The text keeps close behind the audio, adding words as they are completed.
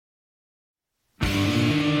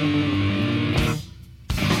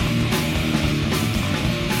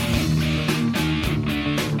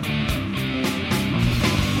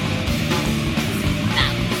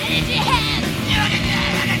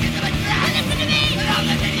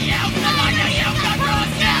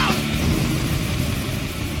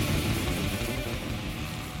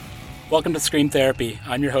Welcome to Scream Therapy.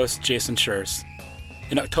 I'm your host, Jason Schurz.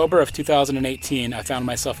 In October of 2018, I found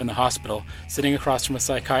myself in the hospital, sitting across from a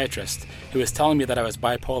psychiatrist who was telling me that I was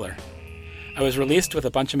bipolar. I was released with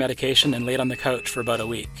a bunch of medication and laid on the couch for about a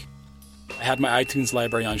week. I had my iTunes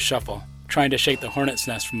library on shuffle, trying to shake the hornet's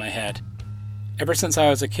nest from my head. Ever since I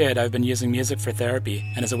was a kid, I've been using music for therapy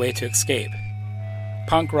and as a way to escape.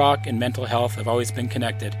 Punk rock and mental health have always been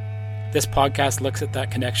connected. This podcast looks at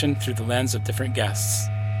that connection through the lens of different guests.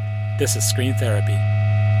 This is Scream Therapy.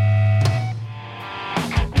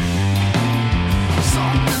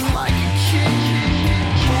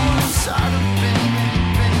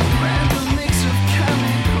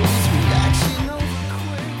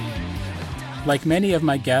 Like many of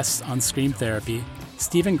my guests on Scream Therapy,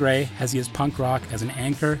 Stephen Gray has used punk rock as an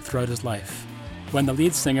anchor throughout his life. When the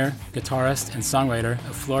lead singer, guitarist, and songwriter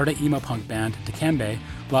of Florida emo punk band Dikembe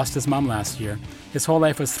lost his mom last year, his whole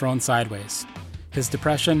life was thrown sideways. His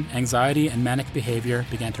depression, anxiety, and manic behavior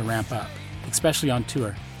began to ramp up, especially on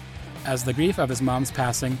tour, as the grief of his mom's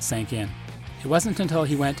passing sank in. It wasn't until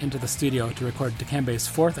he went into the studio to record Dikembe's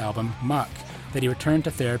fourth album, Muck, that he returned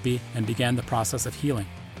to therapy and began the process of healing.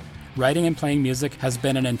 Writing and playing music has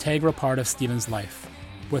been an integral part of Stephen's life.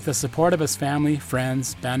 With the support of his family,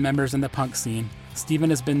 friends, band members, and the punk scene, Stephen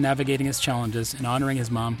has been navigating his challenges and honoring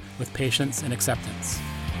his mom with patience and acceptance.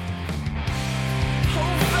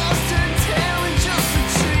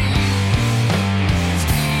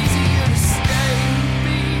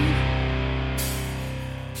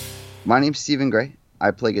 My name's Stephen Gray. I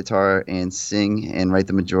play guitar and sing and write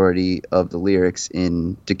the majority of the lyrics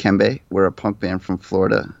in Dikembe. We're a punk band from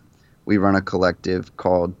Florida. We run a collective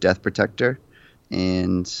called Death Protector,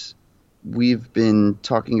 and we've been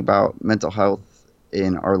talking about mental health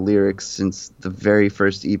in our lyrics since the very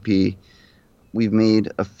first EP. We've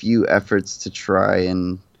made a few efforts to try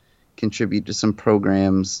and contribute to some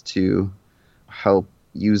programs to help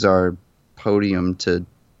use our podium to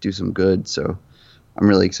do some good. So I'm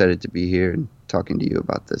really excited to be here and talking to you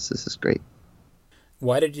about this. This is great.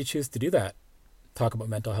 Why did you choose to do that? Talk about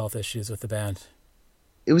mental health issues with the band.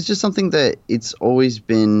 It was just something that it's always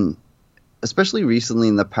been, especially recently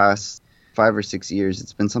in the past 5 or 6 years,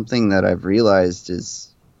 it's been something that I've realized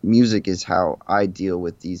is music is how I deal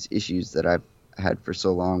with these issues that I've had for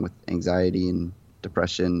so long with anxiety and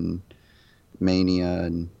depression, mania,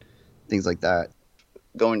 and things like that.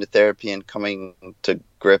 Going to therapy and coming to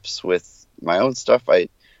grips with my own stuff, I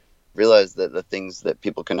realized that the things that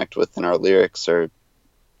people connect with in our lyrics are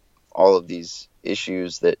all of these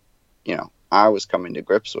issues that, I was coming to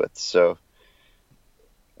grips with. So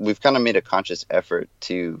we've kind of made a conscious effort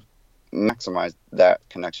to maximize that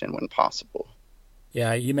connection when possible.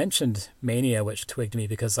 Yeah, you mentioned mania, which twigged me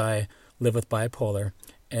because I live with bipolar,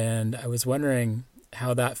 and I was wondering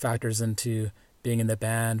how that factors into being in the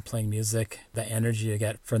band, playing music, the energy you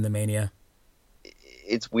get from the mania.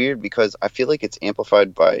 It's weird because I feel like it's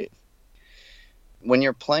amplified by when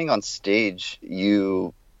you're playing on stage,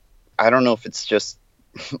 I don't know if it's just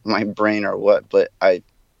my brain or what, but I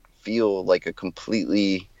feel like a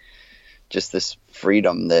completely just this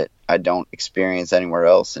freedom that I don't experience anywhere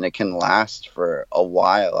else. And it can last for a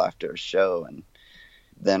while after a show. And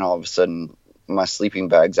then all of a sudden my sleeping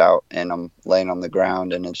bag's out and I'm laying on the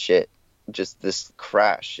ground and it's just this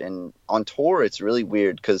crash. And on tour, it's really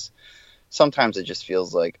weird because sometimes it just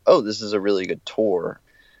feels like, oh, this is a really good tour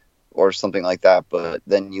or something like that. But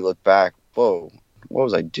then you look back, whoa, what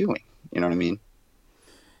was I doing? You know what I mean?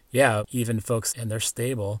 Yeah, even folks in their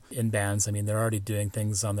stable in bands, they're already doing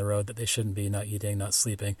things on the road that they shouldn't be, not eating, not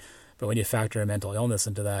sleeping. But when you factor a mental illness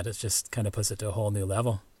into that, it just kind of puts it to a whole new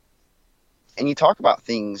level. And you talk about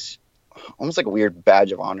things almost like a weird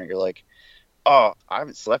badge of honor. You're like, oh, I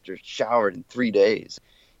haven't slept or showered in 3 days.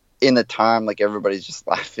 In the time, like everybody's just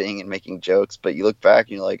laughing and making jokes. But you look back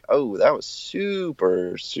and you're like, oh, that was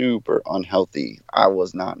super, super unhealthy. I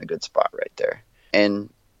was not in a good spot right there.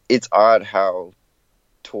 And it's odd how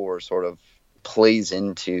tour sort of plays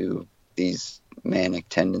into these manic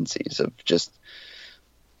tendencies of just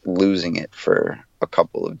losing it for a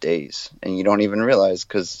couple of days, and you don't even realize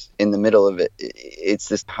because in the middle of it, it's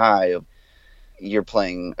this high of you're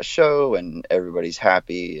playing a show and everybody's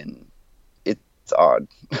happy, and it's odd.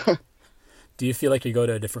 Do you feel like you go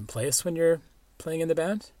to a different place when you're playing in the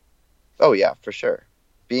band? Oh yeah, for sure.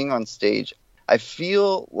 Being on stage, I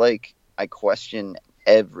feel like I question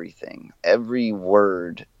everything. Every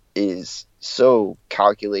word is so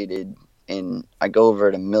calculated, and I go over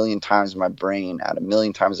it a million times in my brain at a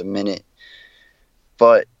million times a minute.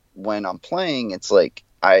 But when I'm playing, it's like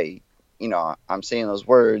I'm saying those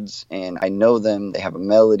words and I know them. They have a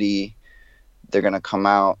melody. They're going to come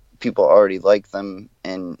out. People already like them.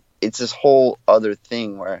 And it's this whole other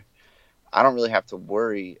thing where I don't really have to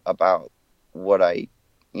worry about what I,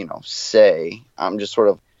 say. I'm just sort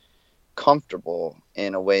of comfortable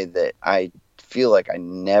in a way that I feel like I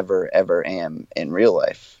never ever am in real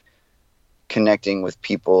life, connecting with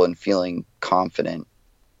people and feeling confident.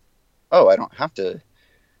 Oh, I don't have to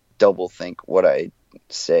double think what I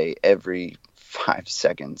say every 5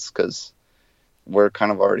 seconds because we're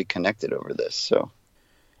kind of already connected over this. So,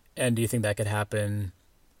 And do you think that could happen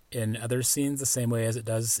in other scenes the same way as it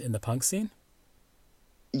does in the punk scene?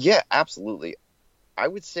 yeah, absolutely. I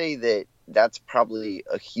would say that that's probably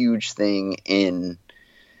a huge thing in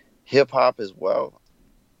hip hop as well.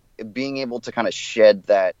 Being able to kind of shed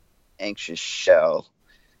that anxious shell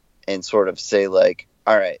and sort of say, like,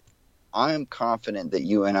 all right, I am confident that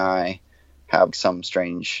you and I have some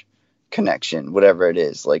strange connection, whatever it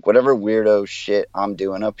is. Like, whatever weirdo shit I'm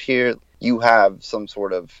doing up here, you have some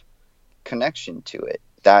sort of connection to it.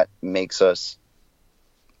 That makes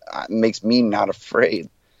me not afraid.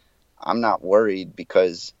 I'm not worried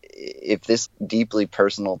because if this deeply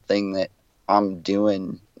personal thing that I'm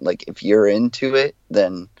doing, like, if you're into it,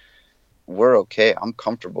 then we're okay. I'm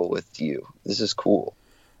comfortable with you. This is cool.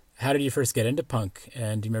 How did you first get into punk,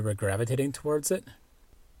 and do you remember gravitating towards it?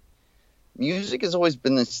 Music has always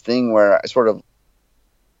been this thing where I sort of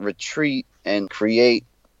retreat and create,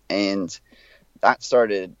 and that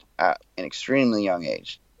started at an extremely young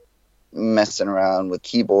age, messing around with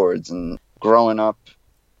keyboards and growing up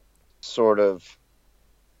sort of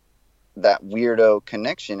that weirdo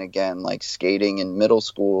connection again, like skating in middle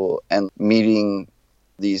school and meeting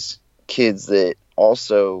these kids that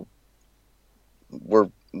also were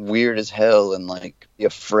weird as hell and like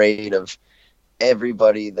afraid of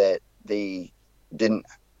everybody that they didn't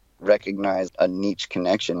recognize a niche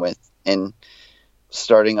connection with, and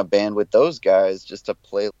starting a band with those guys just to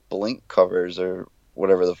play Blink covers or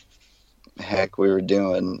whatever the heck we were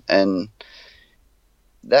doing. And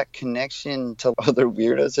that connection to other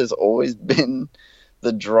weirdos has always been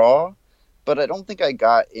the draw, but I don't think I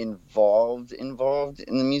got involved in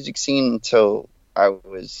the music scene until I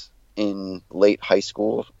was in late high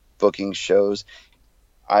school booking shows.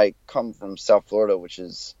 I come from South Florida, which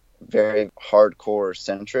is very hardcore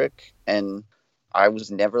centric, and I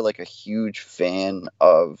was never like a huge fan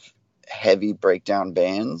of heavy breakdown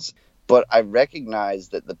bands, but I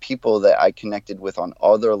recognized that the people that I connected with on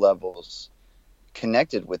other levels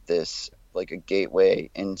connected with this, like a gateway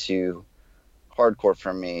into hardcore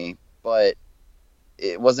for me. But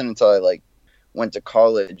it wasn't until I like went to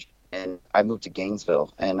college and I moved to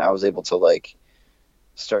Gainesville and I was able to like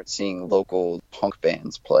start seeing local punk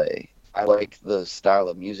bands play. I like the style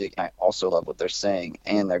of music. I also love what they're saying,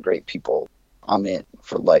 and they're great people. I'm in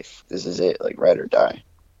for life. This is it, like ride or die.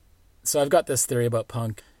 So I've got this theory about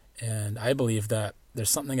punk, and I believe that there's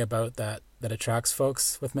something about that attracts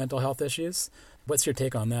folks with mental health issues. What's your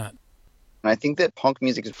take on that? And I think that punk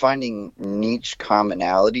music is finding niche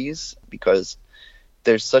commonalities because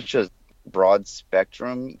there's such a broad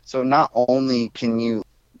spectrum. So not only can you,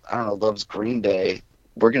 I don't know, loves Green Day,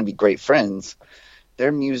 we're going to be great friends.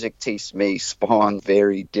 Their music tastes may spawn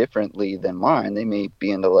very differently than mine. They may be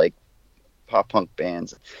into like pop punk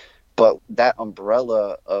bands, but that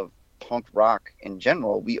umbrella of punk rock in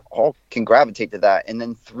general, we all can gravitate to that. And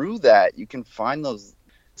then through that, you can find those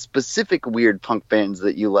specific weird punk bands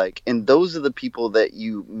that you like. And those are the people that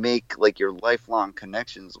you make like your lifelong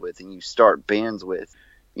connections with and you start bands with,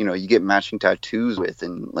 you get matching tattoos with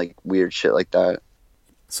and like weird shit like that.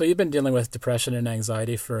 So you've been dealing with depression and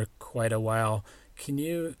anxiety for quite a while. Can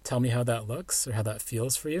you tell me how that looks or how that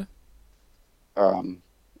feels for you?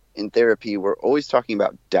 In therapy, we're always talking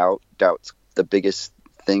about doubt. Doubt's the biggest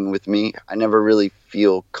thing with me. I never really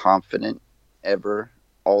feel confident ever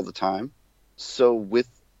all the time. So with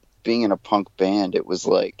being in a punk band, it was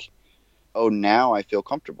like, oh, now I feel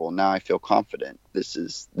comfortable. Now I feel confident. This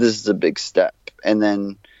is a big step. And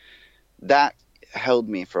then that held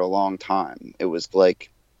me for a long time. It was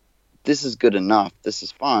like, this is good enough. This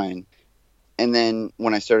is fine. And then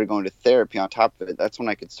when I started going to therapy on top of it, that's when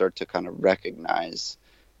I could start to kind of recognize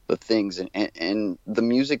the things and the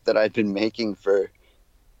music that I'd been making for,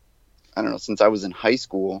 I don't know, since I was in high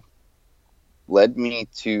school led me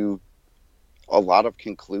to a lot of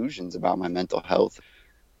conclusions about my mental health.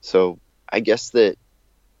 So I guess that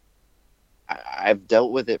I've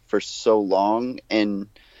dealt with it for so long, and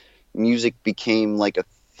music became like a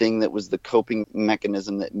thing that was the coping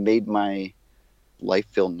mechanism that made my life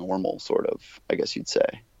feel normal, sort of, I guess you'd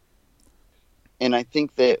say. And I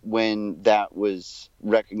think that when that was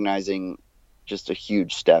recognizing just a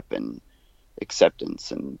huge step in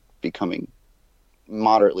acceptance and becoming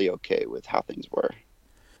moderately okay with how things were.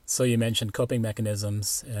 So you mentioned coping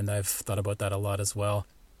mechanisms, and I've thought about that a lot as well.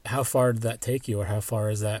 How far did that take you, or how far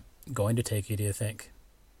is that going to take you, do you think?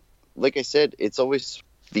 Like I said, it's always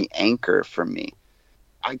the anchor for me.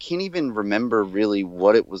 I can't even remember really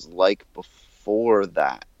what it was like before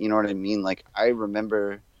that. You know what I mean? Like, I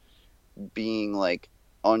remember being like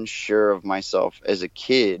unsure of myself as a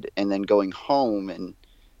kid and then going home and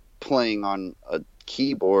playing on a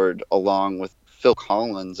keyboard along with Phil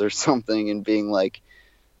Collins or something and being like,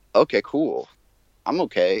 okay, cool. I'm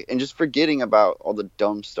okay. And just forgetting about all the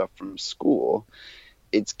dumb stuff from school.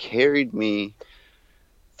 It's carried me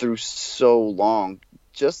through so long.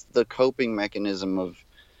 Just the coping mechanism of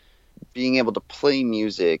being able to play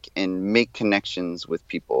music and make connections with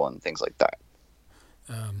people and things like that.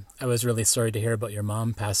 I was really sorry to hear about your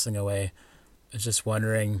mom passing away. I was just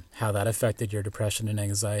wondering how that affected your depression and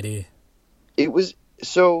anxiety. It was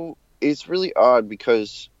so it's really odd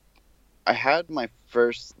because I had my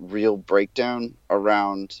first real breakdown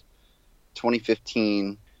around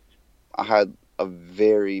 2015. I had a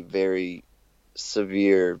very, very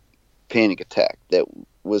severe panic attack that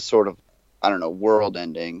was sort of, I don't know, world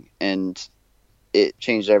ending. And it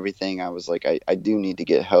changed everything. I was like, I do need to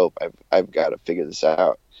get help. I've got to figure this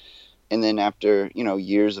out. And then after,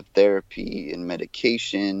 years of therapy and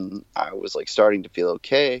medication, I was like starting to feel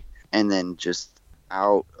okay. And then just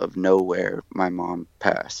out of nowhere, my mom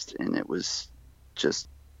passed, and it was just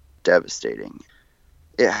devastating.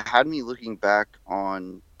 It had me looking back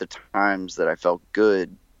on the times that I felt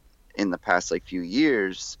good in the past like few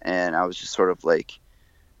years, and I was just sort of like,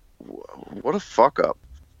 what a fuck up.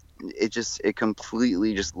 It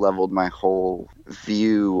completely just leveled my whole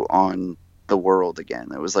view on the world again.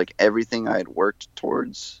 It was like everything I had worked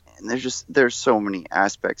towards, and there's so many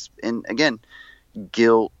aspects. And again,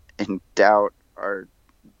 guilt and doubt are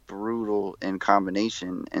brutal in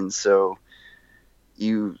combination. And so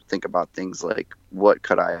you think about things like, what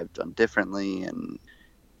could I have done differently? And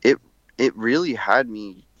it really had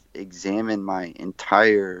me examine my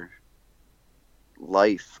entire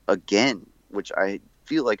life again, which I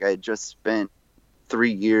feel like I had just spent 4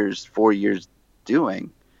 years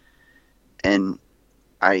doing. And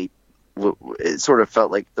it sort of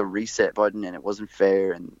felt like the reset button, and it wasn't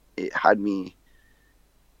fair. And it had me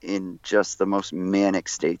in just the most manic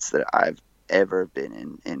states that I've ever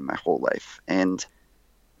been in my whole life. And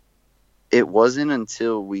it wasn't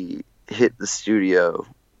until we hit the studio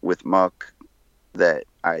with Muck that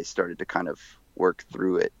I started to kind of work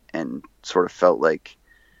through it and sort of felt like,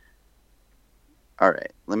 all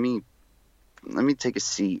right, let me take a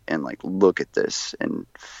seat and like look at this and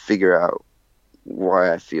figure out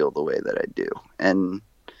why I feel the way that I do. And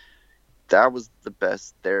that was the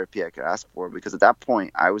best therapy I could ask for, because at that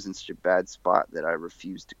point I was in such a bad spot that I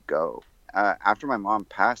refused to go. After my mom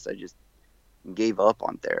passed, I just gave up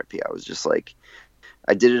on therapy. I was just like,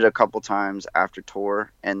 I did it a couple times after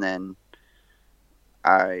tour, and then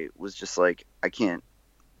I was just like, I can't,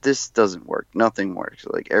 this doesn't work. Nothing works.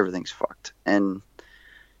 Like, everything's fucked. And,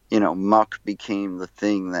 Muck became the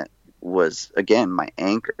thing that was, again, my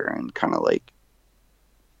anchor and kind of like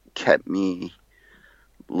kept me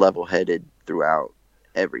level-headed throughout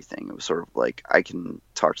everything. It was sort of like, I can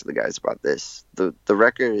talk to the guys about this. The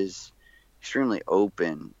record is extremely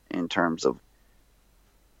open in terms of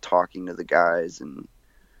talking to the guys, and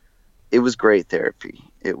it was great therapy.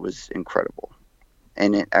 It was incredible.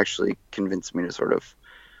 And it actually convinced me to sort of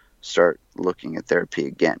start looking at therapy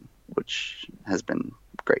again, which has been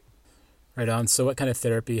great. Right on. So what kind of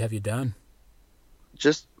therapy have you done?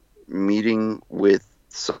 Just meeting with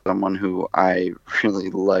someone who I really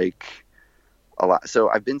like a lot. So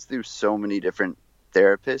I've been through so many different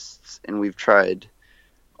therapists, and we've tried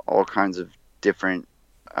all kinds of different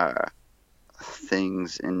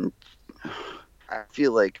things. And I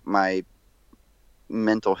feel like my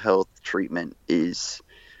mental health treatment is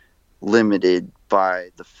limited by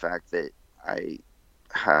the fact that I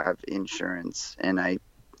have insurance and I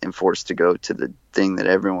am forced to go to the thing that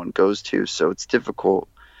everyone goes to. So it's difficult.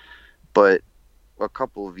 But a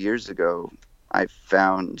couple of years ago, I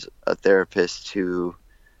found a therapist who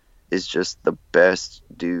is just the best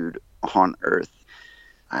dude on earth.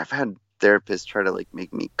 I've had therapists try to like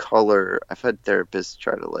make me color. I've had therapists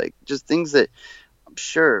try to like just things that I'm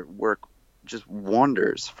sure work just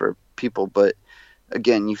wonders for people. But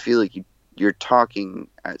again, you feel like you're talking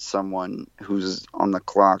at someone who's on the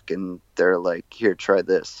clock, and they're like, here, try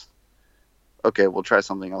this. Okay, we'll try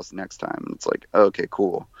something else next time. And it's like, okay,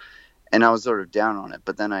 cool. And I was sort of down on it,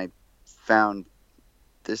 but then I found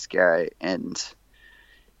this guy, and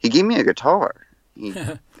he gave me a guitar. He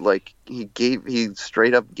he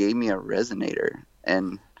straight up gave me a resonator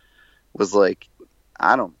and was like,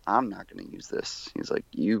 I'm not going to use this. He's like,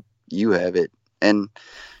 you have it. And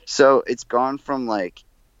so it's gone from like,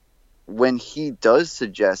 when he does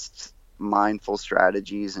suggest mindful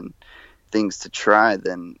strategies and things to try,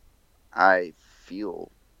 then I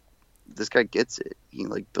feel this guy gets it. He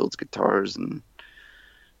like builds guitars and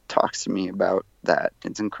talks to me about that.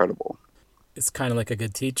 It's incredible. It's kind of like a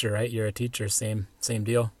good teacher, right? You're a teacher, same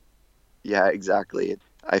deal. Yeah, exactly.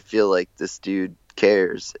 I feel like this dude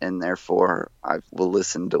cares, and therefore I will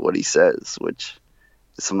listen to what he says, which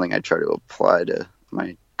is something I try to apply to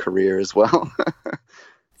my career as well.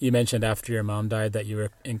 You mentioned after your mom died that you were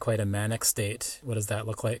in quite a manic state. What does that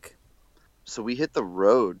look like? So we hit the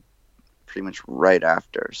road pretty much right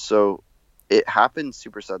after. So it happened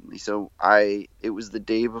super suddenly. So it was the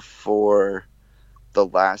day before the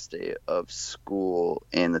last day of school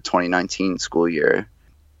in the 2019 school year.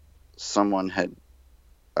 Someone had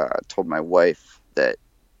told my wife that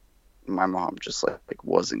my mom just like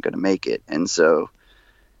wasn't going to make it. And so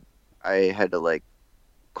I had to like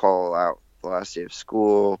call out the last day of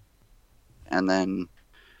school, and then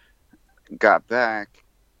got back,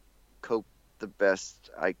 coped the best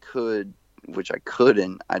I could, which I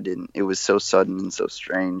couldn't. I didn't. It was so sudden and so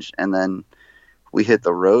strange. And then we hit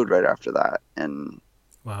the road right after that, and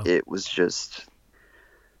wow. It was this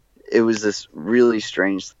really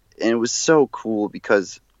strange, and it was so cool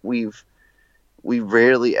because we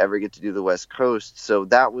rarely ever get to do the West Coast. So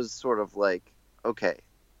that was sort of like, okay,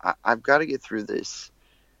 I've got to get through this.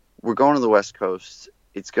 We're going to the West Coast.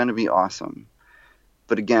 It's going to be awesome.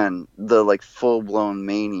 But again, the like full blown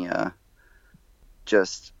mania,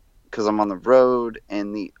 just because I'm on the road,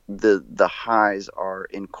 and the highs are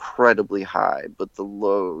incredibly high, but the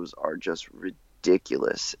lows are just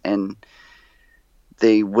ridiculous. And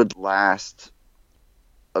they would last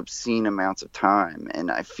obscene amounts of time.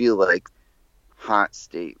 And I feel like hot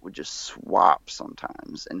state would just swap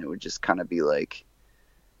sometimes, and it would just kind of be like,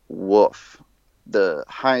 woof. The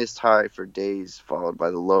highest high for days followed by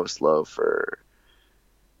the lowest low for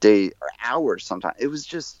days or hours sometimes.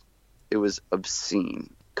 It was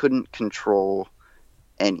obscene. Couldn't control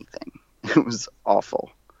anything. It was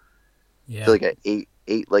awful. Yeah. I feel like I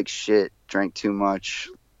ate like shit, drank too much,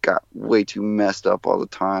 got way too messed up all the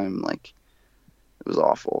time. Like, it was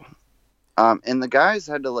awful. And the guys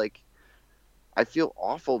had to like, I feel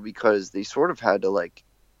awful because they sort of had to like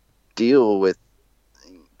deal with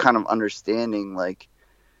kind of understanding, like,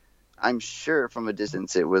 I'm sure from a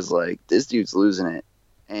distance it was like, this dude's losing it.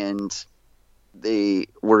 And they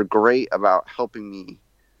were great about helping me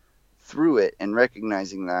through it and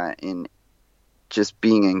recognizing that and just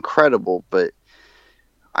being incredible. But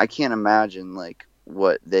I can't imagine like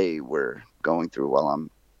what they were going through while I'm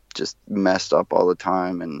just messed up all the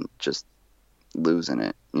time and just losing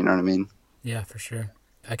it. You know what I mean? Yeah, for sure.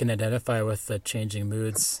 I can identify with the changing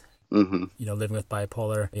moods. Mm-hmm. You know, living with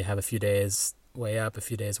bipolar, you have a few days way up, a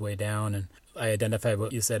few days way down. And I identify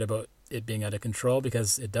what you said about it being out of control,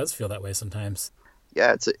 because it does feel that way sometimes.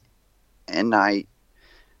 Yeah, and I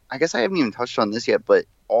guess I haven't even touched on this yet, but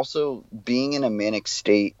also being in a manic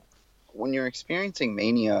state, when you're experiencing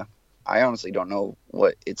mania, I honestly don't know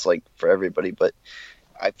what it's like for everybody, but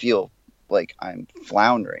I feel like I'm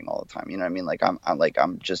floundering all the time. You know what I mean? Like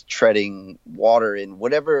I'm just treading water in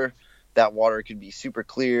whatever. That water could be super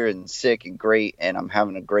clear and sick and great, and I'm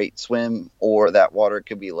having a great swim, or that water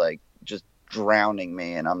could be like just drowning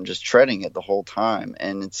me and I'm just treading it the whole time.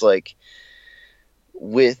 And it's like,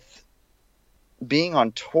 with being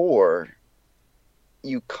on tour,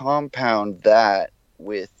 you compound that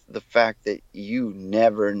with the fact that you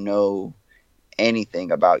never know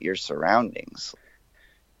anything about your surroundings.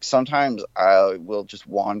 Sometimes I will just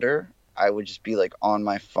wander. I would just be like on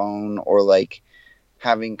my phone, or like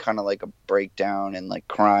having kind of like a breakdown and like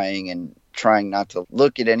crying and trying not to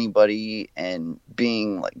look at anybody, and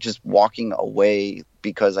being like just walking away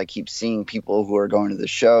because I keep seeing people who are going to the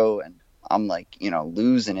show, and I'm like,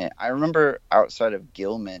 losing it. I remember outside of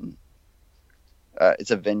Gilman, it's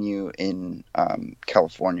a venue in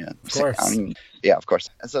California. Of course. Yeah, of course.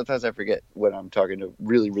 And sometimes I forget when I'm talking to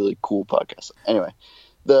really, really cool podcasts. Anyway,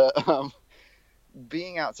 the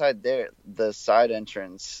being outside there, the side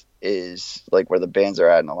entrance is like where the bands are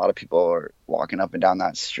at, and a lot of people are walking up and down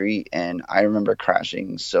that street. And I remember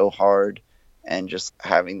crashing so hard and just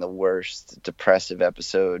having the worst depressive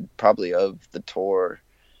episode probably of the tour,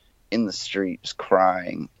 in the street, just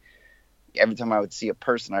crying. Every time I would see a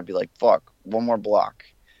person, I'd be like, fuck, one more block.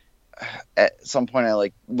 At some point I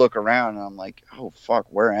like look around and I'm like, oh fuck,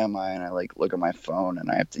 where am I? And I like look at my phone and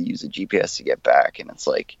I have to use a GPS to get back. And it's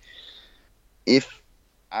like, if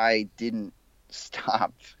I didn't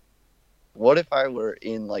stop What if I were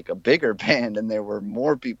in like a bigger band and there were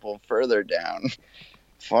more people further down?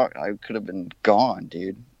 Fuck, I could have been gone,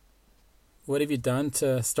 dude. What have you done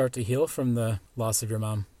to start to heal from the loss of your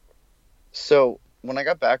mom? So when I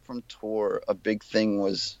got back from tour, a big thing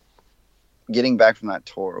was getting back from that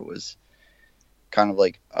tour was kind of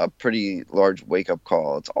like a pretty large wake up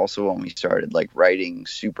call. It's also when we started like writing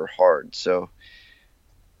super hard. So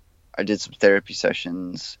I did some therapy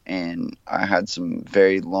sessions and I had some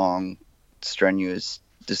very long, strenuous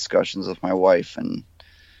discussions with my wife. And,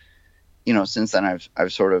 since then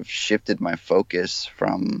I've sort of shifted my focus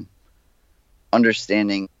from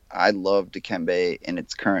understanding I love Dikembe in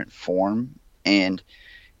its current form. And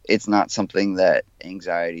it's not something that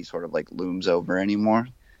anxiety sort of like looms over anymore.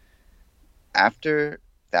 After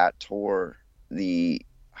that tour, the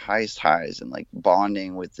highest highs and like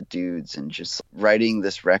bonding with the dudes and just writing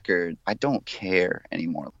this record, I don't care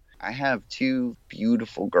anymore. I have two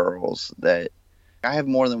beautiful girls that I have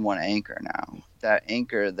more than one anchor now. That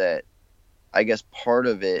anchor that I guess part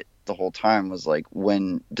of it the whole time was like,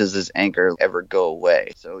 when does this anchor ever go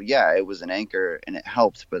away? So yeah, it was an anchor and it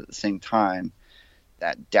helped, but at the same time,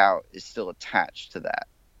 that doubt is still attached to that.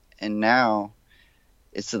 And now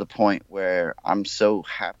it's to the point where I'm so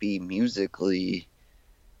happy musically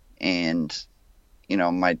and,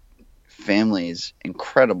 my family is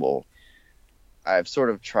incredible. I've sort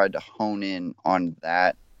of tried to hone in on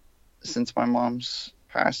that since my mom's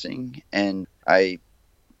passing. And I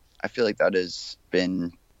feel like that has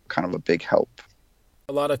been kind of a big help.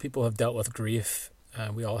 A lot of people have dealt with grief.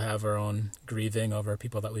 We all have our own grieving over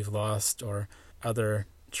people that we've lost or other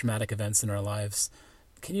traumatic events in our lives.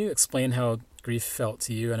 Can you explain how grief felt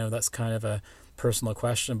to you? I know that's kind of a personal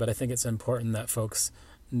question, but I think it's important that folks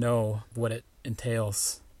know what it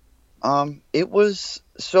entails. It was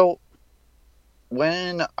so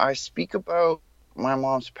when I speak about my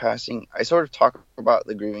mom's passing, I sort of talk about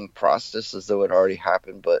the grieving process as though it already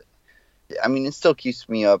happened, but I mean, it still keeps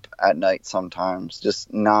me up at night sometimes,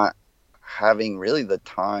 just not having really the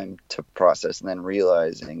time to process and then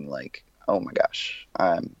realizing like, oh my gosh,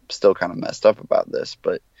 I'm still kind of messed up about this.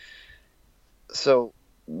 But so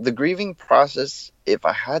the grieving process, if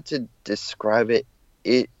I had to describe it,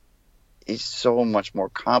 it is so much more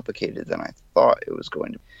complicated than I thought it was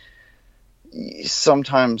going to be.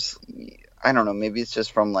 Sometimes, I don't know, maybe it's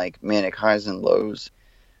just from like manic highs and lows.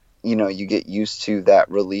 You get used to that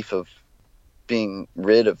relief of being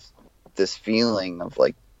rid of this feeling of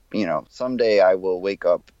like, someday I will wake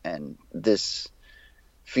up and this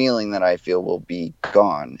feeling that I feel will be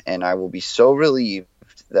gone, and I will be so relieved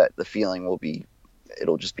that the feeling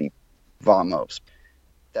it'll just be vamos.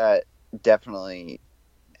 That definitely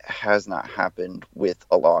has not happened with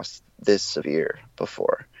a loss this severe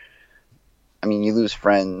before. I mean, you lose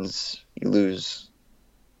friends, you lose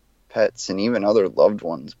pets, and even other loved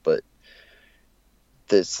ones, but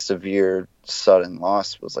this severe sudden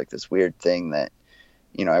loss was like this weird thing that,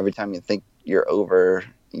 every time you think you're over,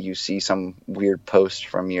 you see some weird post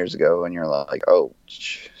from years ago and you're like, oh,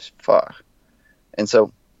 fuck. And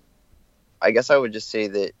so I guess I would just say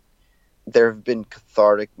that there have been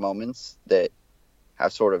cathartic moments that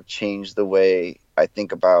have sort of changed the way I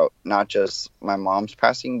think about not just my mom's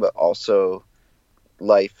passing, but also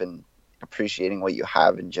life and appreciating what you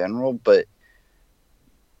have in general. But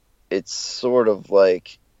it's sort of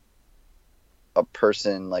like a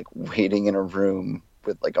person like waiting in a room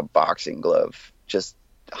with like a boxing glove, just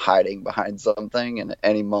hiding behind something, and at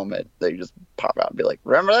any moment they just pop out and be like,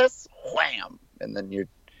 remember this? Wham! And then you're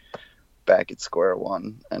back at square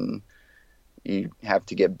one, and you have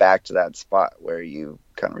to get back to that spot where you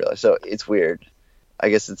kind of realize. So it's weird. I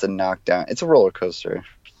guess it's a knockdown. It's a roller coaster.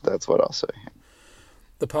 That's what I'll say.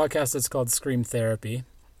 The podcast is called Scream Therapy.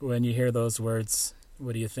 When you hear those words,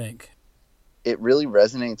 what do you think? It really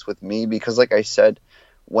resonates with me because, like I said,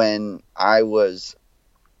 when I was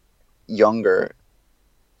younger,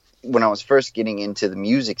 when I was first getting into the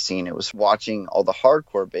music scene, it was watching all the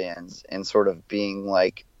hardcore bands and sort of being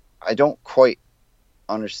like, I don't quite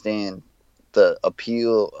understand the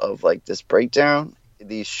appeal of like this breakdown,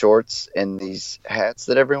 these shorts and these hats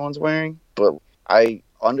that everyone's wearing. But I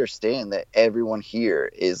understand that everyone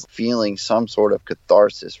here is feeling some sort of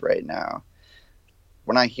catharsis right now.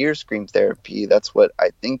 When I hear Scream Therapy, that's what I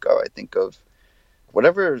think of. I think of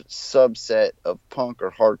whatever subset of punk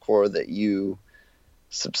or hardcore that you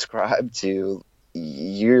subscribe to,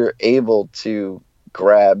 you're able to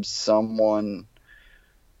grab someone,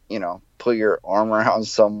 put your arm around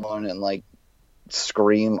someone and like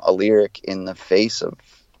scream a lyric in the face of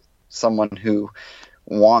someone who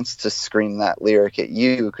wants to scream that lyric at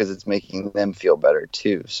you because it's making them feel better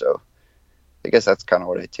too. So I guess that's kind of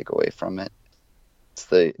what I take away from it. It's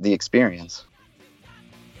the experience.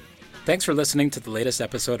 Thanks for listening to the latest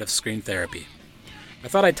episode of Scream Therapy. I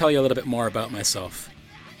thought I'd tell you a little bit more about myself.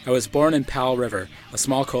 I was born in Powell River, a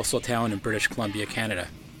small coastal town in British Columbia, Canada.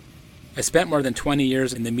 I spent more than 20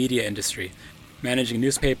 years in the media industry, managing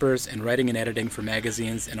newspapers and writing and editing for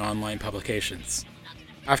magazines and online publications.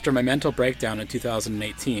 After my mental breakdown in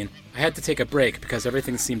 2018, I had to take a break because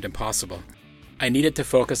everything seemed impossible. I needed to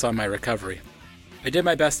focus on my recovery. I did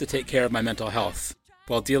my best to take care of my mental health,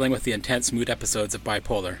 while dealing with the intense mood episodes of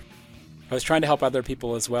bipolar. I was trying to help other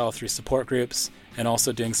people as well through support groups and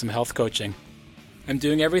also doing some health coaching. I'm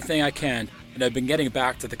doing everything I can, and I've been getting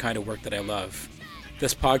back to the kind of work that I love.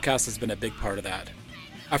 This podcast has been a big part of that.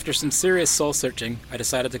 After some serious soul searching, I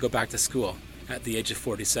decided to go back to school at the age of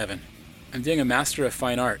 47. I'm doing a Master of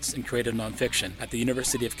Fine Arts in Creative Nonfiction at the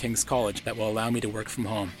University of King's College that will allow me to work from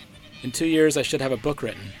home. In 2 years, I should have a book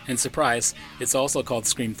written, and surprise, it's also called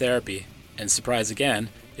Scream Therapy, and surprise again,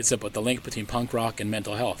 it's about the link between punk rock and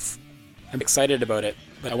mental health. I'm excited about it,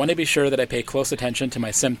 but I want to be sure that I pay close attention to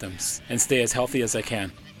my symptoms and stay as healthy as I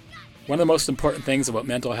can. One of the most important things about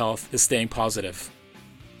mental health is staying positive.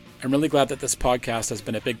 I'm really glad that this podcast has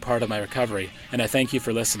been a big part of my recovery, and I thank you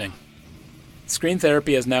for listening. Screen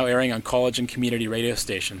Therapy is now airing on college and community radio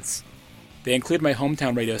stations. They include my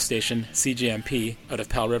hometown radio station, CJMP, out of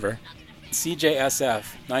Powell River, CJSF,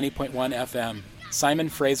 90.1 FM, Simon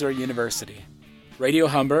Fraser University, Radio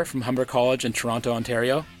Humber from Humber College in Toronto,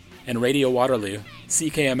 Ontario, and Radio Waterloo,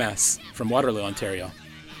 CKMS, from Waterloo, Ontario.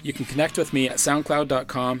 You can connect with me at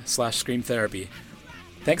soundcloud.com/screamtherapy.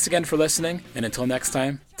 Thanks again for listening, and until next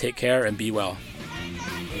time, take care and be well.